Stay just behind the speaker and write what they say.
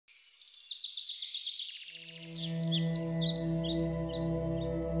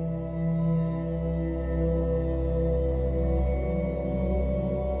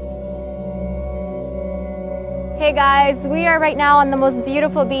Hey guys, we are right now on the most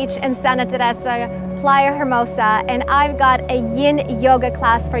beautiful beach in Santa Teresa, Playa Hermosa, and I've got a Yin Yoga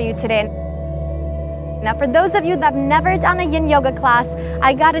class for you today. Now for those of you that have never done a Yin Yoga class,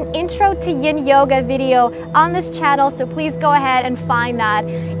 I got an intro to Yin Yoga video on this channel, so please go ahead and find that.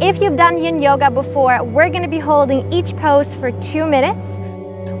 If you've done Yin Yoga before, we're going to be holding each pose for 2 minutes.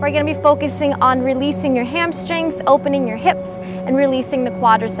 We're going to be focusing on releasing your hamstrings, opening your hips, and releasing the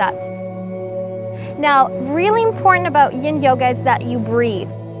quadriceps. Now, really important about Yin Yoga is that you breathe.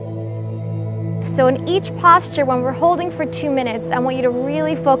 So in each posture, when we're holding for 2 minutes, I want you to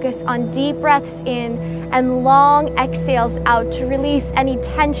really focus on deep breaths in and long exhales out to release any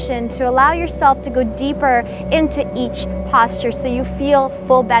tension, to allow yourself to go deeper into each posture so you feel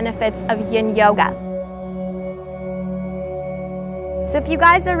full benefits of Yin Yoga. So if you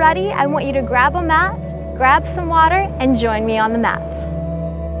guys are ready, I want you to grab a mat, grab some water, and join me on the mat.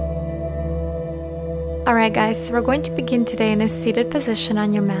 Alright guys, so we're going to begin today in a seated position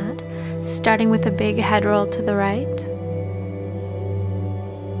on your mat, starting with a big head roll to the right,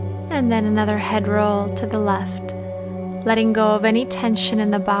 and then another head roll to the left, letting go of any tension in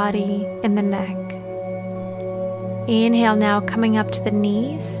the body, in the neck. Inhale now, coming up to the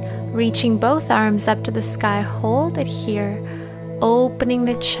knees, reaching both arms up to the sky, hold it here, opening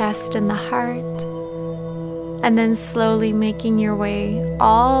the chest and the heart, and then slowly making your way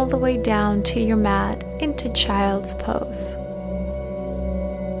all the way down to your mat into child's pose.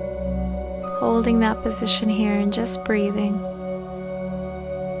 Holding that position here and just breathing,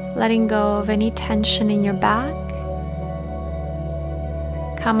 letting go of any tension in your back.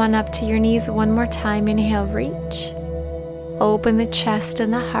 Come on up to your knees one more time. Inhale, reach, open the chest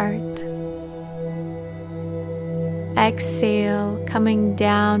and the heart. Exhale, coming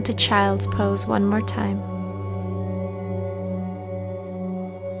down to child's pose one more time.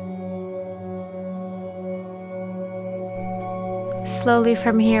 Slowly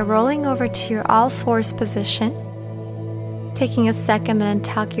from here, rolling over to your all fours position, taking a second, then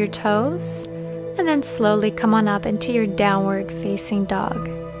untuck your toes, and then slowly come on up into your downward facing dog.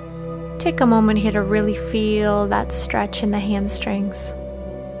 Take a moment here to really feel that stretch in the hamstrings.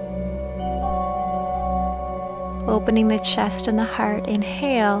 Opening the chest and the heart,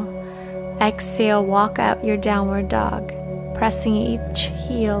 inhale, exhale, walk out your downward dog, pressing each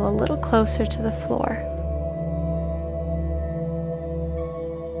heel a little closer to the floor.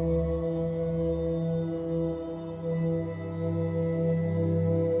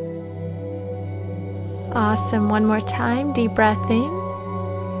 Awesome. One more time. Deep breath in.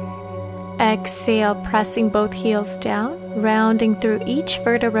 Exhale, pressing both heels down, rounding through each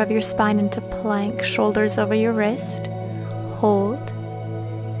vertebra of your spine into plank, shoulders over your wrist. Hold.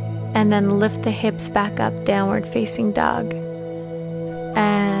 And then lift the hips back up, downward facing dog.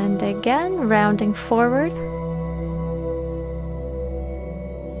 And again, rounding forward.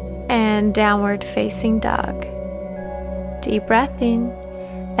 And downward facing dog. Deep breath in.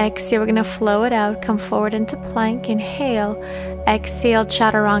 Exhale, we're going to flow it out, come forward into plank, inhale, exhale,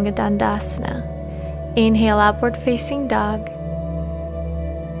 chaturanga dandasana, inhale, upward facing dog,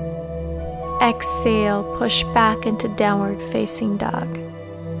 exhale, push back into downward facing dog.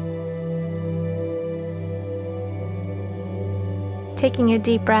 Taking a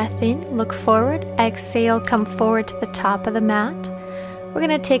deep breath in, look forward, exhale, come forward to the top of the mat. We're going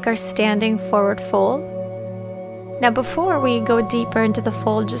to take our standing forward fold. Now before we go deeper into the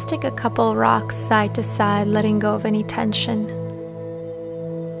fold, just take a couple rocks side to side, letting go of any tension.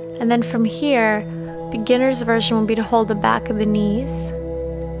 And then from here, beginner's version will be to hold the back of the knees.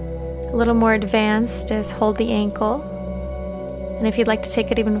 A little more advanced is hold the ankle. And if you'd like to take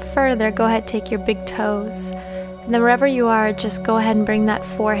it even further, go ahead, take your big toes. And then wherever you are, just go ahead and bring that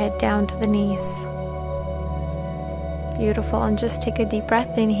forehead down to the knees. Beautiful, and just take a deep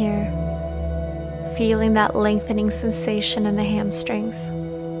breath in here. Feeling that lengthening sensation in the hamstrings.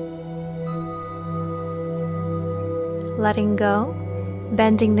 Letting go,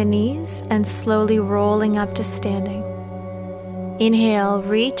 bending the knees, and slowly rolling up to standing. Inhale,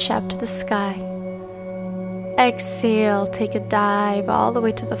 reach up to the sky. Exhale, take a dive all the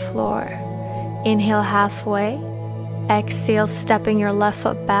way to the floor. Inhale halfway. Exhale, stepping your left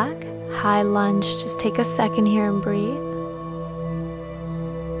foot back. High lunge. Just take a second here and breathe.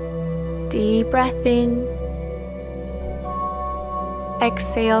 Deep breath in.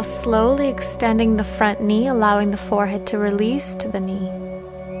 Exhale, slowly extending the front knee, allowing the forehead to release to the knee.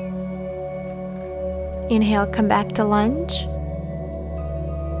 Inhale, come back to lunge.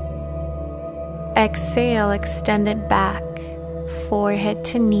 Exhale, extend it back, forehead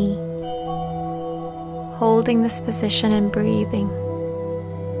to knee. Holding this position and breathing.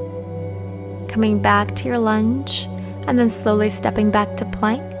 coming back to your lunge, and then slowly stepping back to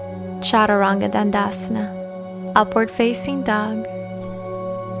plank, Chaturanga Dandasana, upward facing dog.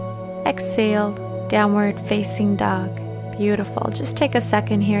 Exhale, downward facing dog. Beautiful. Just take a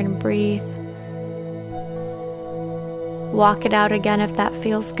second here and breathe. Walk it out again if that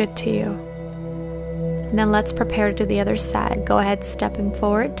feels good to you. And then let's prepare to do the other side. Go ahead, stepping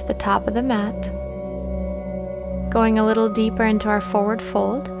forward to the top of the mat. Going a little deeper into our forward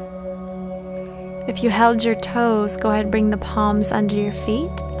fold. If you held your toes, go ahead, bring the palms under your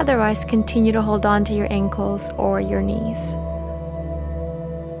feet. Otherwise, continue to hold on to your ankles or your knees.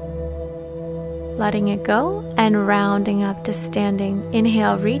 Letting it go and rounding up to standing.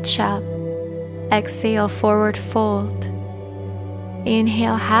 Inhale, reach up. Exhale, forward fold.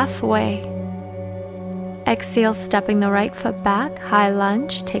 Inhale, halfway. Exhale, stepping the right foot back, high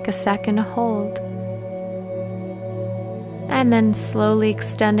lunge. Take a second to hold. And then slowly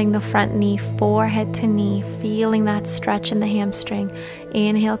extending the front knee, forehead to knee, feeling that stretch in the hamstring.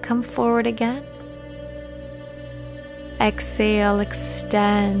 Inhale, come forward again. Exhale,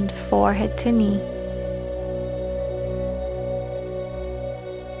 extend, forehead to knee.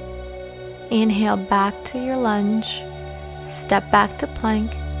 Inhale, back to your lunge. Step back to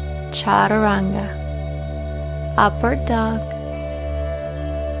plank, Chaturanga. Upward dog.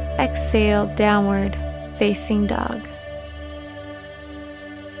 Exhale, downward facing dog.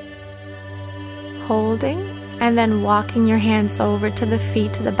 Holding, and then walking your hands over to the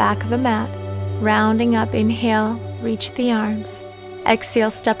feet, to the back of the mat. Rounding up, inhale, reach the arms.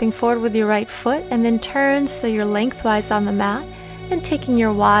 Exhale, stepping forward with your right foot, and then turn so you're lengthwise on the mat, and taking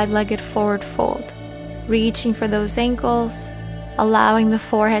your wide-legged forward fold. Reaching for those ankles, allowing the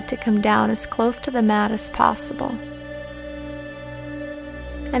forehead to come down as close to the mat as possible.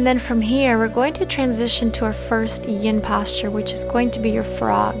 And then from here, we're going to transition to our first yin posture, which is going to be your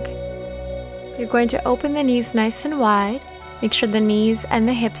frog. You're going to open the knees nice and wide, make sure the knees and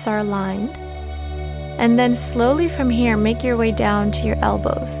the hips are aligned, and then slowly from here, make your way down to your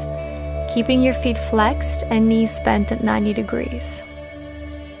elbows, keeping your feet flexed and knees bent at 90 degrees.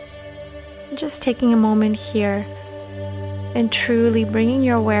 Just taking a moment here and truly bringing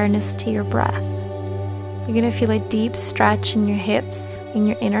your awareness to your breath. You're going to feel a deep stretch in your hips, in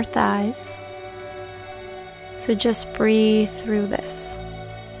your inner thighs. So just breathe through this.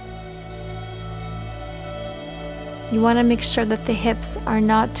 You want to make sure that the hips are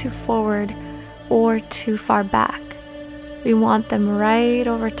not too forward or too far back. We want them right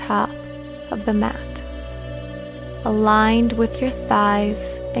over top of the mat, aligned with your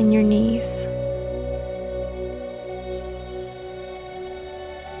thighs and your knees.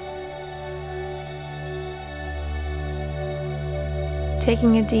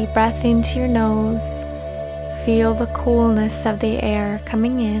 Taking a deep breath into your nose, feel the coolness of the air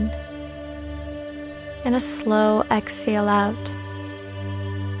coming in, and a slow exhale out,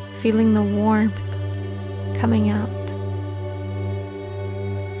 feeling the warmth coming out.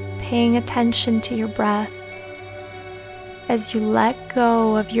 Paying attention to your breath as you let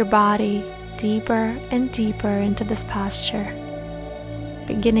go of your body deeper and deeper into this posture,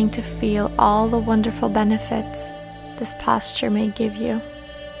 beginning to feel all the wonderful benefits this posture may give you.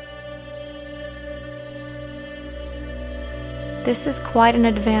 This is quite an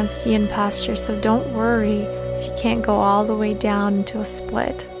advanced yin posture, so don't worry if you can't go all the way down into a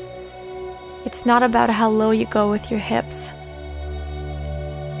split. It's not about how low you go with your hips.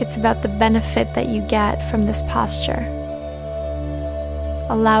 It's about the benefit that you get from this posture.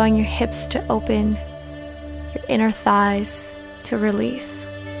 Allowing your hips to open, your inner thighs to release.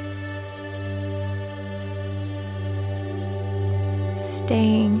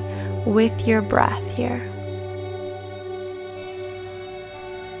 Staying with your breath here.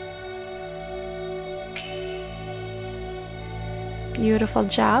 Beautiful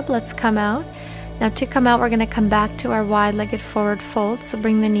job. Let's come out. Now to come out, we're going to come back to our wide-legged forward fold. So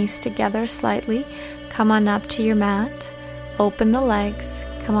bring the knees together slightly. Come on up to your mat. Open the legs.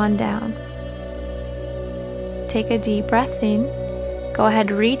 Come on down. Take a deep breath in. Go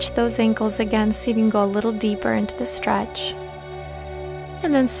ahead, reach those ankles again so you can go a little deeper into the stretch.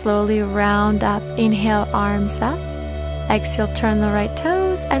 And then slowly round up. Inhale, arms up. Exhale, turn the right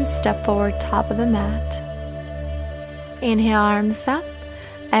toes and step forward, top of the mat. Inhale, arms up.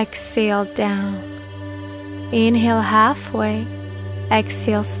 Exhale, down. Inhale, halfway.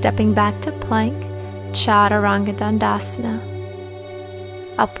 Exhale, stepping back to plank, Chaturanga Dandasana.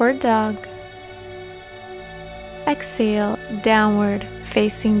 Upward dog. Exhale, downward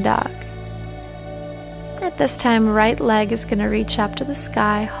facing dog. At this time, right leg is going to reach up to the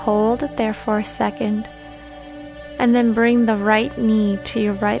sky. Hold it there for a second. And then bring the right knee to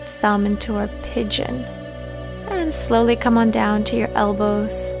your right thumb into a pigeon. And slowly come on down to your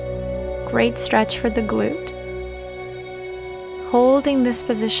elbows. Great stretch for the glute. Holding this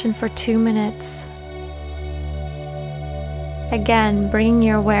position for 2 minutes. Again, bringing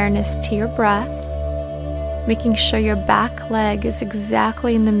your awareness to your breath, making sure your back leg is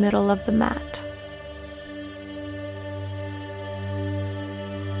exactly in the middle of the mat.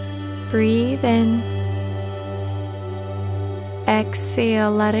 Breathe in.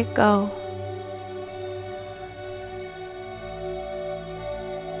 Exhale, let it go.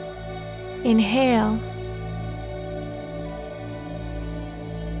 Inhale.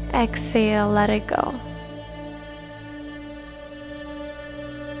 Exhale, let it go.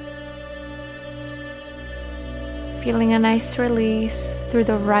 Feeling a nice release through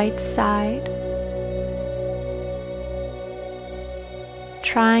the right side.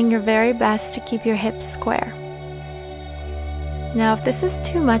 Trying your very best to keep your hips square. Now, if this is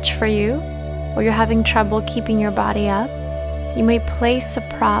too much for you, or you're having trouble keeping your body up, you may place a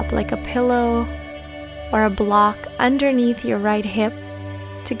prop like a pillow or a block underneath your right hip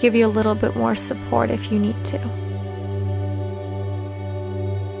to give you a little bit more support if you need to.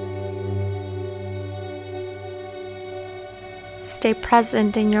 Stay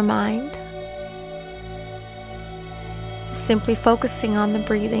present in your mind, simply focusing on the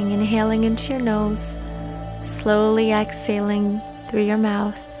breathing, inhaling into your nose, slowly exhaling through your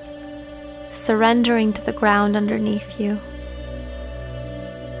mouth, surrendering to the ground underneath you.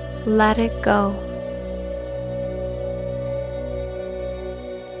 Let it go.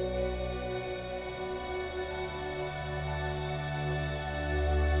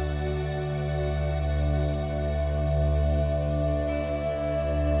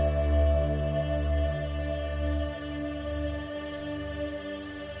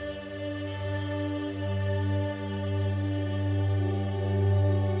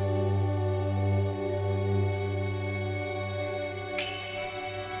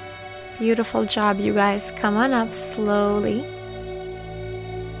 Beautiful job, you guys. Come on up slowly.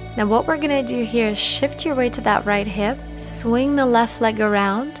 Now what we're gonna do here is shift your weight to that right hip, swing the left leg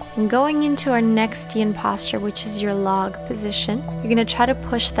around, and going into our next yin posture, which is your log position, you're gonna try to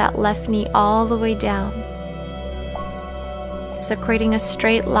push that left knee all the way down. So creating a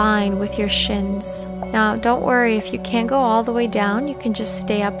straight line with your shins. Now don't worry, if you can't go all the way down, you can just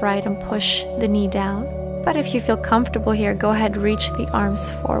stay upright and push the knee down. But if you feel comfortable here, go ahead and reach the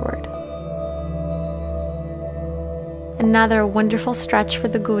arms forward. Another wonderful stretch for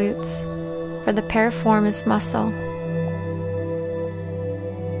the glutes, for the piriformis muscle.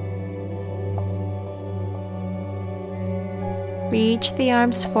 Reach the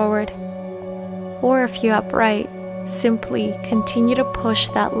arms forward, or if you're upright, simply continue to push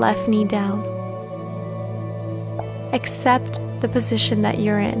that left knee down. Accept the position that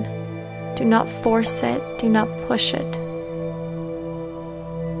you're in. Do not force it, do not push it.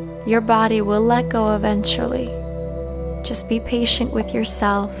 Your body will let go eventually. Just be patient with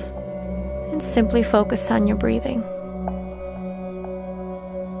yourself and simply focus on your breathing.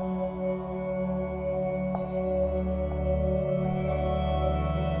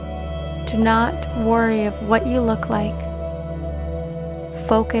 Do not worry of what you look like.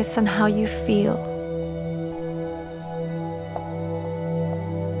 Focus on how you feel.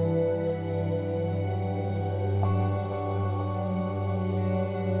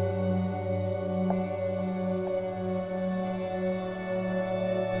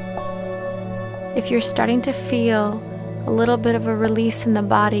 If you're starting to feel a little bit of a release in the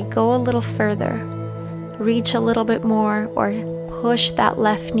body, go a little further. Reach a little bit more, or push that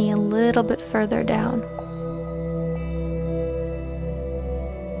left knee a little bit further down.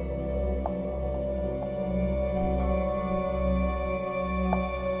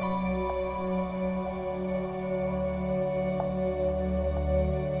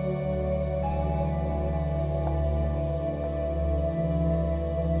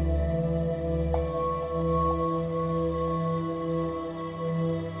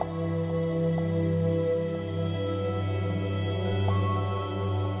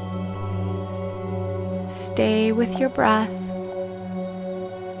 Stay with your breath.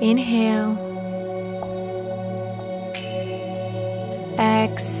 Inhale.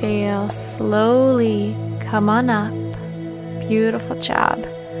 Exhale. Slowly come on up. Beautiful job.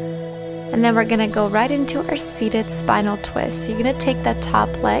 And then we're going to go right into our seated spinal twist. So you're going to take that top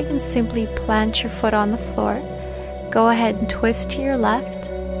leg and simply plant your foot on the floor. Go ahead and twist to your left,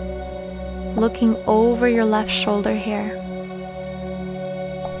 looking over your left shoulder here.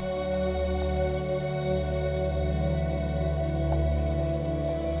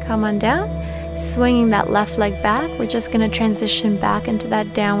 Come on down Swinging that left leg back, we're just going to transition back into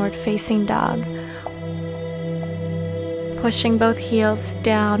that downward facing dog. Pushing both heels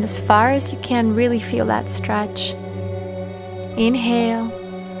down as far as you can, really feel that stretch. Inhale.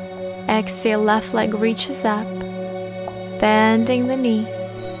 Exhale, left leg reaches up, bending the knee.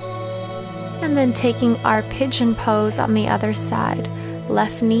 And then taking our pigeon pose on the other side.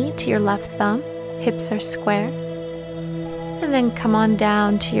 Left knee to your left thumb, hips are square. And then come on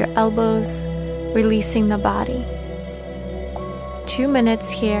down to your elbows, releasing the body. 2 minutes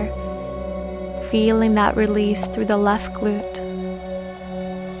here, feeling that release through the left glute.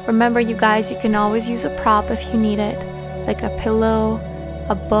 Remember, you guys, you can always use a prop if you need it, like a pillow,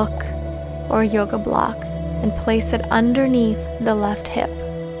 a book, or a yoga block, and place it underneath the left hip.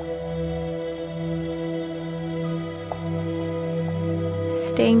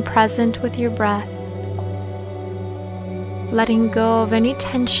 Staying present with your breath, letting go of any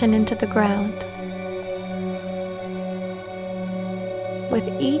tension into the ground. With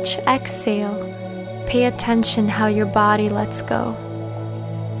each exhale, pay attention how your body lets go.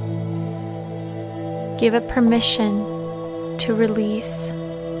 Give it permission to release,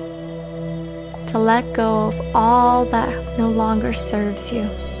 to let go of all that no longer serves you.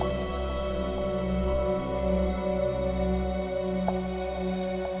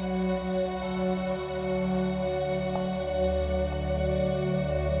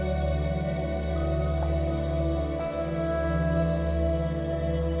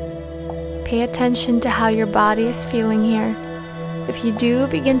 Pay attention to how your body is feeling here. If you do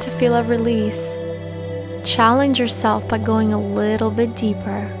begin to feel a release, challenge yourself by going a little bit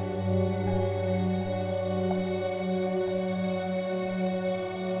deeper.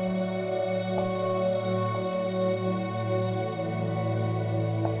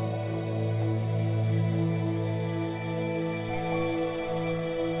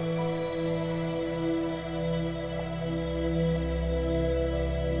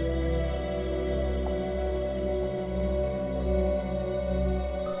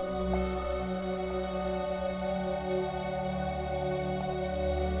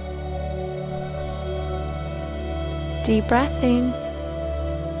 Deep breath in.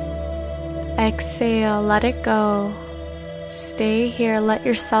 Exhale, let it go. Stay here, let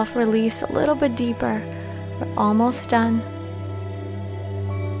yourself release a little bit deeper. We're almost done.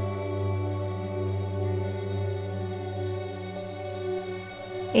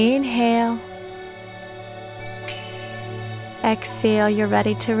 Inhale. Exhale, you're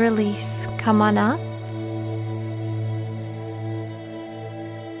ready to release. Come on up.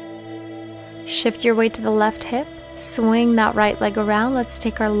 Shift your weight to the left hip. Swing that right leg around. Let's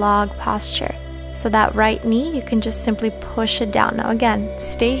take our log posture. So that right knee, you can just simply push it down. Now again,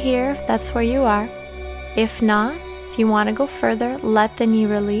 stay here if that's where you are. If not, if you want to go further, let the knee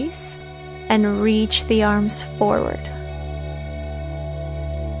release and reach the arms forward.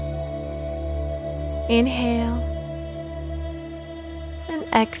 Inhale. And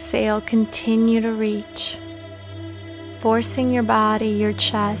exhale, continue to reach. Forcing your body, your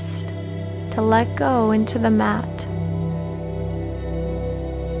chest, to let go into the mat.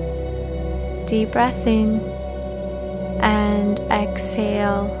 Deep breath in and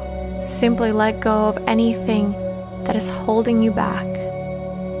exhale. Simply let go of anything that is holding you back.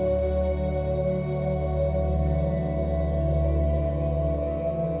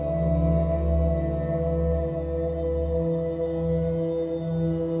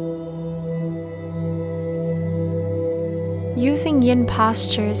 Using yin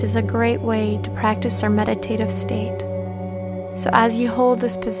postures is a great way to practice our meditative state. So as you hold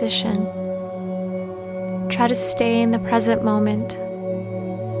this position, try to stay in the present moment,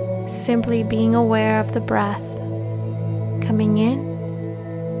 simply being aware of the breath coming in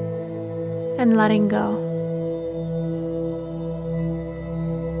and letting go.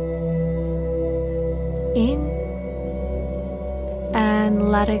 In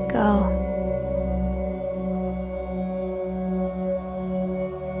and let it go.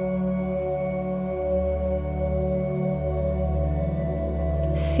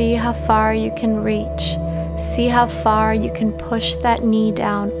 See how far you can reach. See how far you can push that knee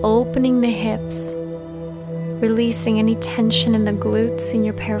down, opening the hips, releasing any tension in the glutes in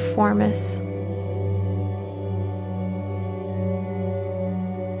your piriformis.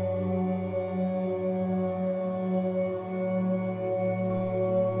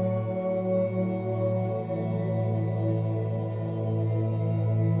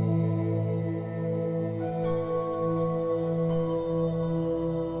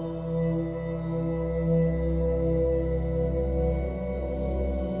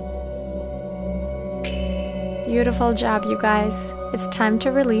 Beautiful job, you guys. It's time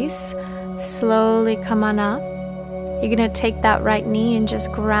to release. Slowly come on up. You're going to take that right knee and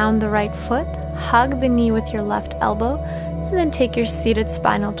just ground the right foot. Hug the knee with your left elbow, and then take your seated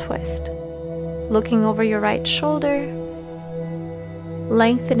spinal twist. Looking over your right shoulder,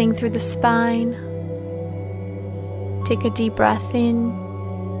 lengthening through the spine. Take a deep breath in.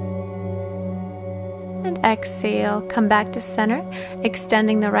 And exhale, come back to center,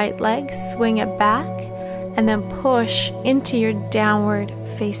 extending the right leg, swing it back, and then push into your downward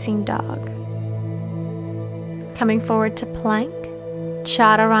facing dog. Coming forward to plank,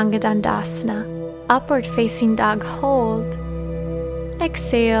 Chaturanga Dandasana, upward facing dog hold.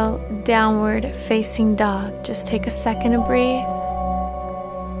 Exhale, downward facing dog. Just take a second to breathe.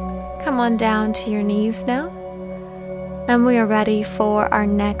 Come on down to your knees now. And we are ready for our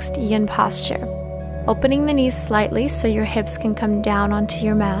next yin posture. Opening the knees slightly so your hips can come down onto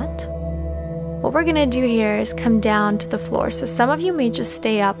your mat. What we're gonna do here is come down to the floor. So some of you may just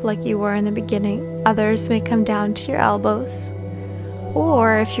stay up like you were in the beginning. Others may come down to your elbows.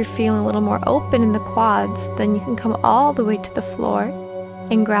 Or if you're feeling a little more open in the quads, then you can come all the way to the floor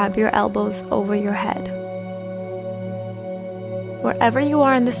and grab your elbows over your head. Wherever you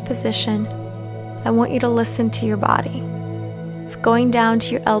are in this position, I want you to listen to your body. If going down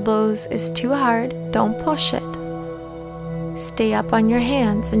to your elbows is too hard, don't push it. Stay up on your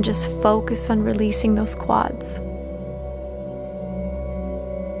hands and just focus on releasing those quads.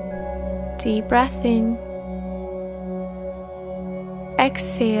 Deep breath in.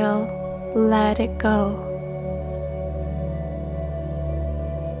 Exhale, let it go.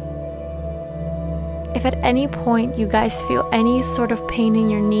 If at any point you guys feel any sort of pain in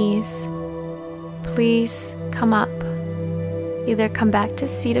your knees, please come up. Either come back to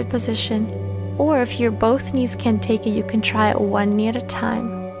seated position, or if your both knees can't take it, you can try it one knee at a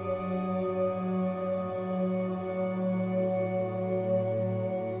time.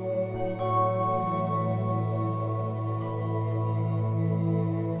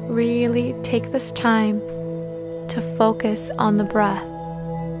 Really take this time to focus on the breath.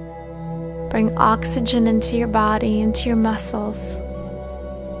 Bring oxygen into your body, into your muscles.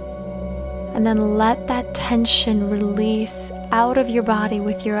 And then let that tension release out of your body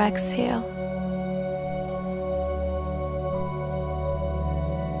with your exhale.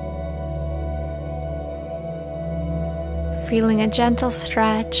 Feeling a gentle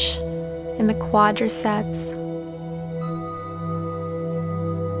stretch in the quadriceps.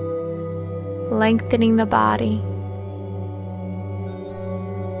 Lengthening the body.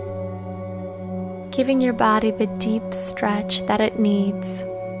 Giving your body the deep stretch that it needs.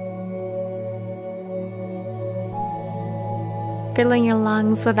 Filling your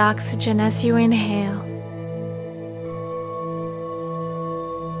lungs with oxygen as you inhale.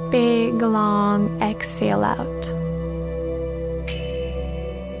 Big, long exhale out.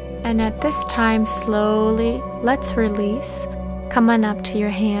 And at this time, slowly, let's release. Come on up to your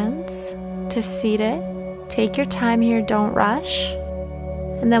hands to seated. Take your time here, don't rush.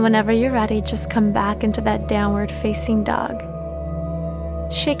 And then whenever you're ready, just come back into that downward facing dog.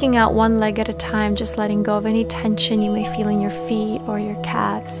 Shaking out one leg at a time, just letting go of any tension you may feel in your feet or your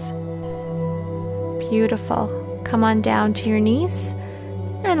calves. Beautiful. Come on down to your knees,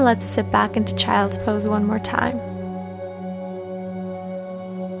 and let's sit back into child's pose one more time.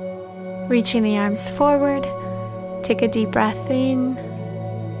 Reaching the arms forward, take a deep breath in.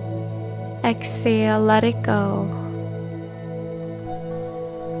 Exhale, let it go.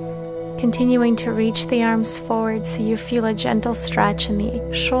 Continuing to reach the arms forward so you feel a gentle stretch in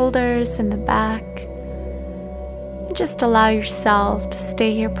the shoulders and the back. And just allow yourself to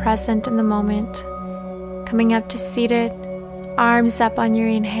stay here present in the moment. Coming up to seated, arms up on your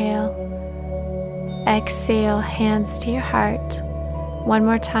inhale. Exhale, hands to your heart. One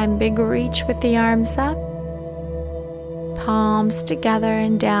more time, big reach with the arms up. Palms together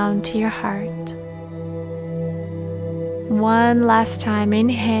and down to your heart. One last time,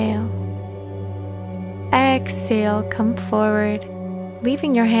 inhale. Exhale, come forward,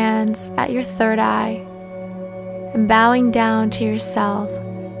 leaving your hands at your third eye and bowing down to yourself,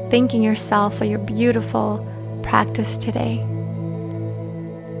 thanking yourself for your beautiful practice today.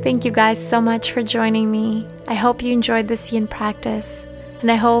 Thank you guys so much for joining me. I hope you enjoyed this yin practice, and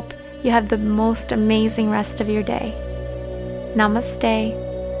I hope you have the most amazing rest of your day.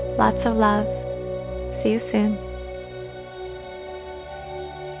 Namaste. Lots of love. See you soon.